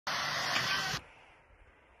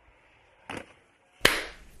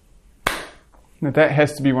Now that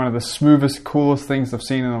has to be one of the smoothest, coolest things I've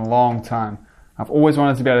seen in a long time. I've always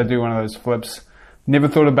wanted to be able to do one of those flips. Never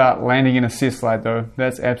thought about landing in a set slide though.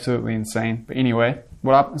 That's absolutely insane. But anyway,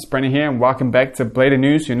 what up? It's Brendan here and welcome back to Blader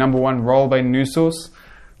News, your #1 rollerblading news source.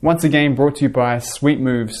 Once again brought to you by Sweet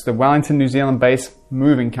Moves, the Wellington, New Zealand based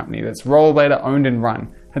moving company that's rollerblader owned and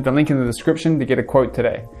run. Hit the link in the description to get a quote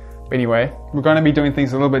today. But anyway, we're going to be doing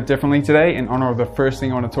things a little bit differently today in honor of the first thing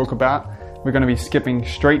I want to talk about. We're going to be skipping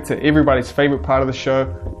straight to everybody's favorite part of the show,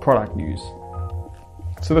 product news.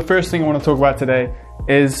 So the first thing I want to talk about today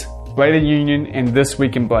is Blader Union and This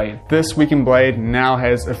Week in Blade. This Week in Blade now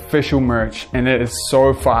has official merch and it is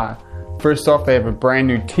so fire. First off, they have a brand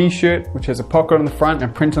new t-shirt which has a pocket on the front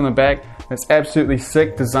and print on the back. That's absolutely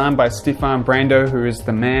sick, designed by Stefan Brando, who is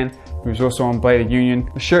the man, who's also on Blader Union.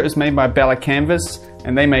 The shirt is made by Bella Canvas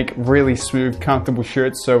and they make really smooth, comfortable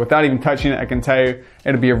shirts. So without even touching it, I can tell you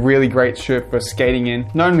it'll be a really great shirt for skating in.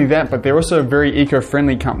 Not only that, but they're also a very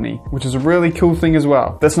eco-friendly company, which is a really cool thing as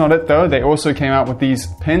well. That's not it though. They also came out with these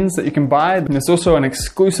pins that you can buy. And there's also an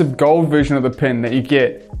exclusive gold version of the pin that you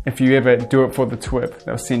get if you ever do it for the TWIB.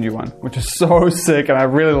 They'll send you one, which is so sick and I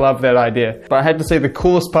really love that idea. But I have to say the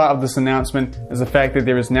coolest part of this announcement is the fact that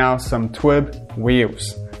there is now some TWIB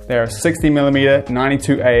wheels. They are 60mm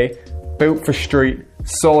 92A, built for street,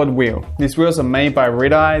 solid wheel. These wheels are made by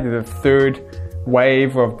Red Eye. They're the third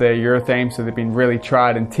wave of the urethane, so they've been really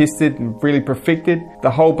tried and tested and really perfected.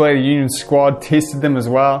 The whole Blader Union squad tested them as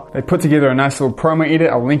well. They put together a nice little promo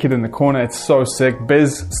edit. I'll link it in the corner. It's so sick.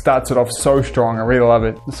 Biz starts it off so strong. I really love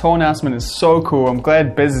it. This whole announcement is so cool. I'm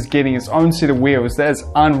glad Biz is getting his own set of wheels. That is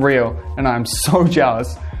unreal and I'm so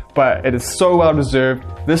jealous. But it is so well deserved.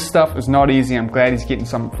 This stuff is not easy. I'm glad he's getting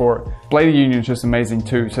something for it. Blader Union is just amazing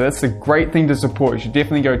too. So that's a great thing to support. You should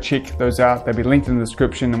definitely go check those out. They'll be linked in the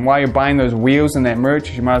description. And while you're buying those wheels and that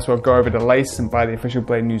merch, you might as well go over to Lace and buy the official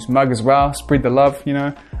Blader News mug as well. Spread the love, you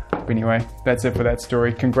know. But anyway, that's it for that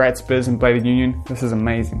story. Congrats Biz and Blader Union. This is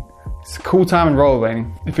amazing. It's a cool time in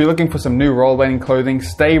rollerblading. If you're looking for some new rollerblading clothing,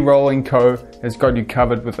 Stay Rolling Co. has got you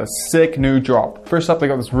covered with a sick new drop. First up, they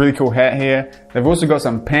got this really cool hat here. They've also got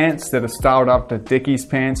some pants that are styled up to Dickies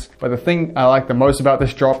pants. But the thing I like the most about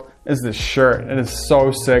this drop is this shirt. It is so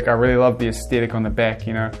sick. I really love the aesthetic on the back,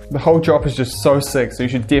 you know. The whole drop is just so sick, so you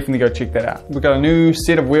should definitely go check that out. We've got a new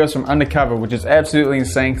set of wheels from Undercover, which is absolutely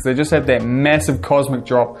insane because they just have that massive cosmic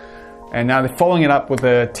drop. And now they're following it up with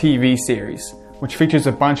a TV series, which features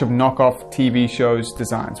a bunch of knockoff TV shows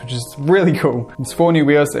designs, which is really cool. There's 4 new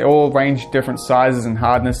wheels. They all range different sizes and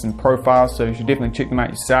hardness and profiles, so you should definitely check them out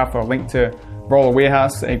yourself. I'll link to Roller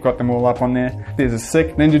Warehouse. They've got them all up on there. There's a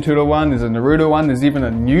sick Ninja Turtle one, there's a Naruto one, there's even a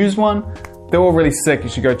news one. They're all really sick. You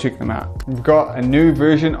should go check them out. We've got a new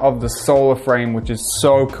version of the Solar Frame, which is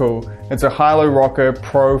so cool. It's a Hilo Rocker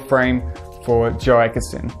Pro frame for Joe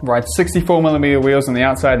Atkinson. Rides 64mm wheels on the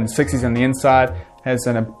outside and 60s on the inside. Has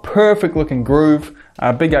a perfect looking groove,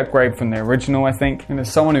 a big upgrade from the original I think. And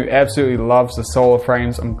as someone who absolutely loves the solar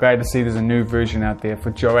frames, I'm glad to see there's a new version out there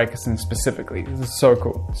for Joe Atkinson specifically. This is so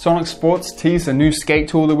cool. Sonic Sports teased a new skate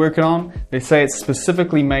tool they're working on. They say it's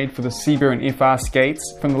specifically made for the CBER and FR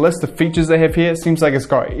skates. From the list of features they have here, it seems like it's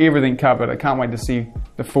got everything covered. I can't wait to see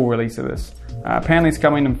the full release of this. Apparently it's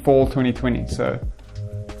coming in fall 2020, so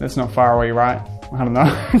that's not far away, right? I don't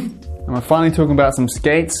know. And we're finally talking about some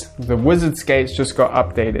skates. The Wizard skates just got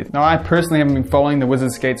updated. Now I personally haven't been following the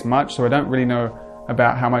Wizard skates much, so I don't really know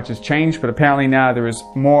about how much has changed, but apparently now there is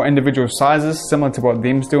more individual sizes, similar to what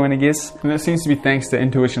them's doing I guess. And that seems to be thanks to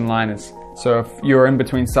Intuition liners. So if you're in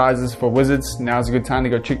between sizes for Wizards, now's a good time to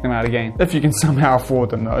go check them out again. If you can somehow afford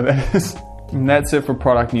them though, that is. And that's it for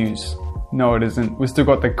product news. No, it isn't. We've still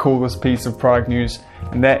got the coolest piece of product news,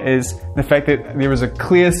 and that is the fact that there is a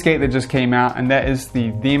clear skate that just came out, and that is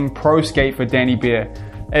the Them Pro Skate for Danny Bear.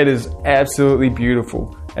 It is absolutely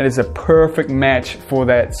beautiful. It is a perfect match for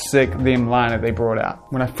that sick Them liner they brought out.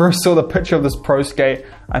 When I first saw the picture of this Pro Skate,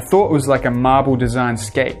 I thought it was like a marble design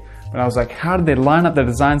skate. But I was like, how did they line up the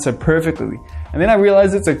design so perfectly? And then I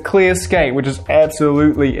realized it's a clear skate, which is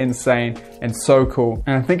absolutely insane and so cool.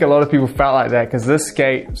 And I think a lot of people felt like that because this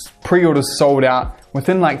skate pre-orders sold out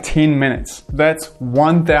within like 10 minutes. That's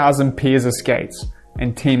 1,000 pairs of skates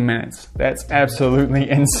in 10 minutes. That's absolutely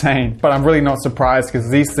insane. But I'm really not surprised because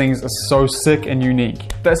these things are so sick and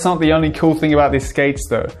unique. That's not the only cool thing about these skates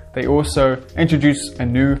though. They also introduced a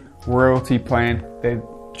new royalty plan that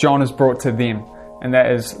John has brought to them. And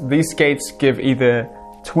that is, these skates give either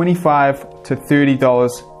 $25 to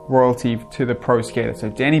 $30 royalty to the pro skater. So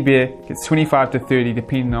Danny Bear gets 25 to 30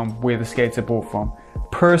 depending on where the skates are bought from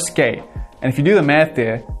per skate. And if you do the math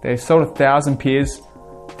there, they sold 1,000 pairs.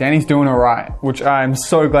 Danny's doing alright, which I'm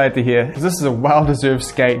so glad to hear. This is a well-deserved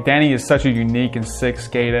skate. Danny is such a unique and sick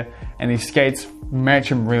skater, and these skates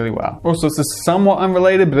match him really well. Also, this is somewhat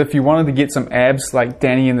unrelated, but if you wanted to get some abs like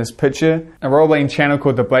Danny in this picture, a rollerblading channel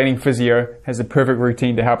called The Blading Physio has a perfect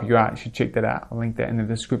routine to help you out. You should check that out. I'll link that in the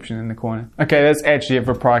description in the corner. Okay, that's actually it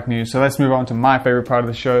for product news, so let's move on to my favorite part of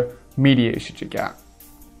the show, media you should check out.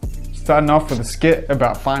 Starting off with a skit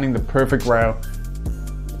about finding the perfect rail.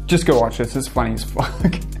 Just go watch this, it's funny as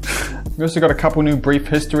fuck. We also got a couple new brief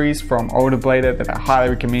histories from older blader that I highly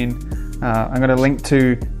recommend. I'm going to link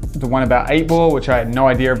to the one about 8-ball, which I had no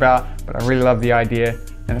idea about, but I really love the idea,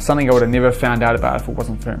 and it's something I would have never found out about if it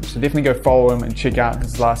wasn't for him. So definitely go follow him and check out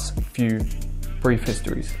his last few brief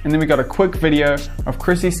histories. And then we got a quick video of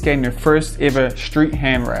Chrissy skating her first ever street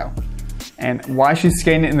handrail. And why she's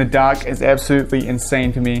skating it in the dark is absolutely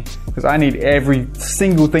insane to me, because I need every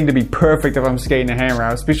single thing to be perfect if I'm skating a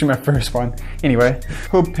handrail, especially my first one. Anyway,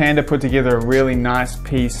 Hood Panda put together a really nice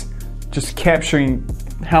piece, just capturing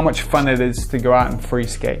how much fun it is to go out and free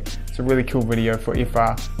skate. It's a really cool video for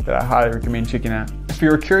FR that I highly recommend checking out. If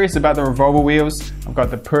you're curious about the revolver wheels, I've got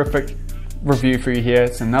the perfect review for you here.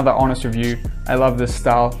 It's another honest review. I love this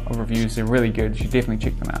style of reviews. They're really good. You should definitely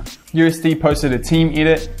check them out. USD posted a team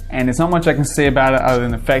edit, and there's not much I can say about it other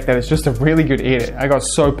than the fact that it's just a really good edit. I got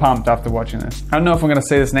so pumped after watching this. I don't know if I'm going to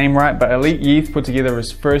say this name right, but Elite Yeeth put together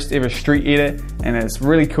his first ever street edit, and it's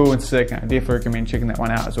really cool and sick, and I definitely recommend checking that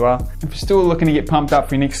one out as well. If you're still looking to get pumped up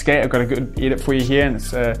for your next skate, I've got a good edit for you here, and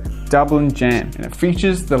it's a Dublin Jam, and it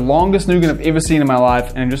features the longest nougat I've ever seen in my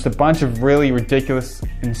life, and just a bunch of really ridiculous,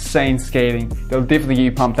 insane skating that'll definitely get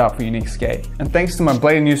you pumped up for your next skate. And thanks to my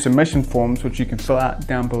Blader News submission forms, which you can fill out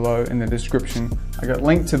down below in the description, I got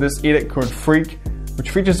linked to this edit called Freak,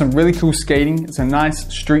 which features some really cool skating. It's a nice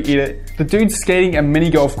street edit. The dude's skating a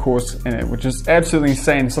mini golf course in it, which is absolutely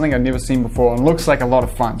insane, something I've never seen before, and looks like a lot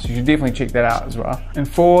of fun, so you should definitely check that out as well. And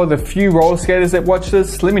for the few roller skaters that watch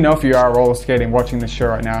this, let me know if you are roller skating watching this show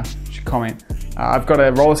right now. You should comment. I've got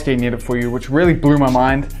a roller skating edit for you, which really blew my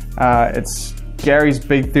mind. It's Gary's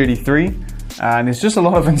Big 33. And there's just a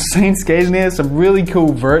lot of insane skating there, some really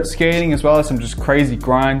cool vert skating as well as some just crazy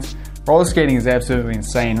grinds. Roller skating is absolutely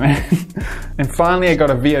insane, man. And finally, I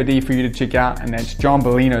got a VOD for you to check out, and that's John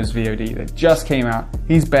Bellino's VOD that just came out.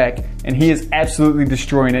 He's back, and he is absolutely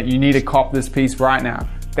destroying it. You need to cop this piece right now.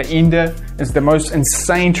 The Ender is the most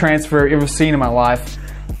insane transfer I've ever seen in my life.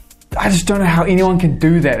 I just don't know how anyone can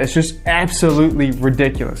do that. It's just absolutely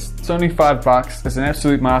ridiculous. It's only $5. It's an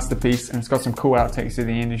absolute masterpiece, and it's got some cool outtakes at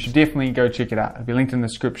the end. You should definitely go check it out. It'll be linked in the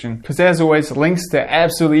description. Because as always, links to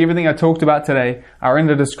absolutely everything I talked about today are in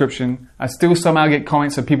the description. I still somehow get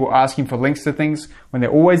comments of people asking for links to things when they're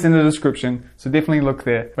always in the description, so definitely look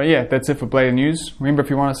there. But yeah, that's it for Blader News. Remember, if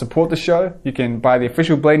you want to support the show, you can buy the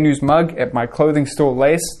official Blader News mug at my clothing store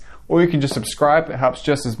Lace, or you can just subscribe. It helps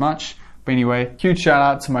just as much. But anyway, huge shout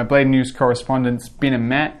out to my Blader News correspondents, Ben and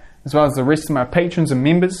Matt, as well as the rest of my patrons and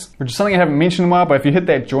members, which is something I haven't mentioned in a while, but if you hit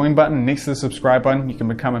that join button next to the subscribe button, you can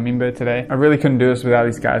become a member today. I really couldn't do this without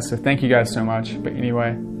these guys, so thank you guys so much. But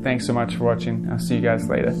anyway, thanks so much for watching. I'll see you guys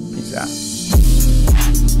later. Peace out.